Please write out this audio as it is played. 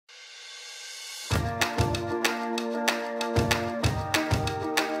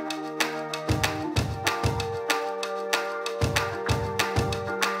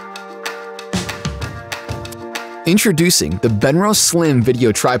Introducing the Benro Slim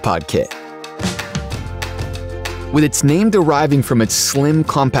Video Tripod Kit. With its name deriving from its slim,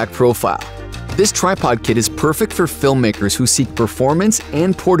 compact profile, this tripod kit is perfect for filmmakers who seek performance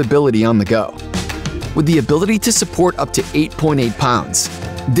and portability on the go. With the ability to support up to 8.8 pounds,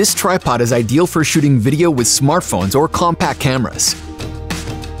 this tripod is ideal for shooting video with smartphones or compact cameras.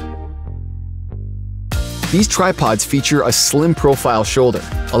 These tripods feature a slim profile shoulder,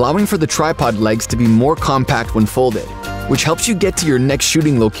 allowing for the tripod legs to be more compact when folded, which helps you get to your next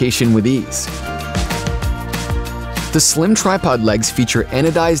shooting location with ease. The slim tripod legs feature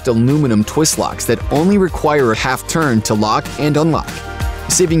anodized aluminum twist locks that only require a half turn to lock and unlock,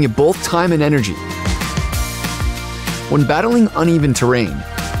 saving you both time and energy. When battling uneven terrain,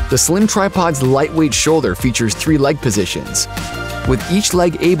 the slim tripod's lightweight shoulder features 3 leg positions, with each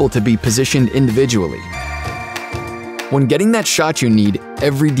leg able to be positioned individually. When getting that shot you need,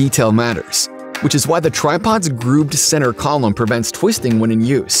 every detail matters, which is why the tripod's grooved center column prevents twisting when in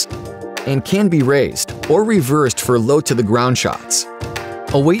use, and can be raised or reversed for low-to-the-ground shots.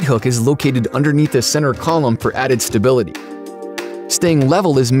 A weight hook is located underneath the center column for added stability. Staying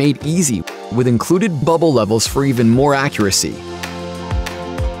level is made easy with included bubble levels for even more accuracy.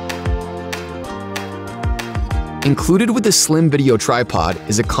 Included with the slim video tripod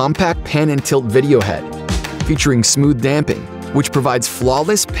is a compact pan and tilt video head, featuring smooth damping, which provides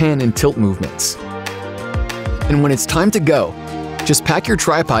flawless pan and tilt movements. And when it's time to go, just pack your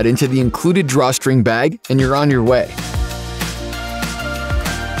tripod into the included drawstring bag and you're on your way.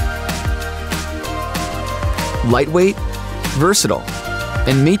 Lightweight, versatile,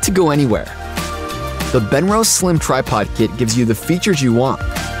 and made to go anywhere. The Benro Slim Tripod Kit gives you the features you want,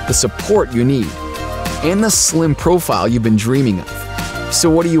 the support you need, and the slim profile you've been dreaming of. So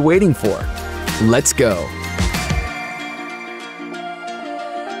what are you waiting for? Let's go!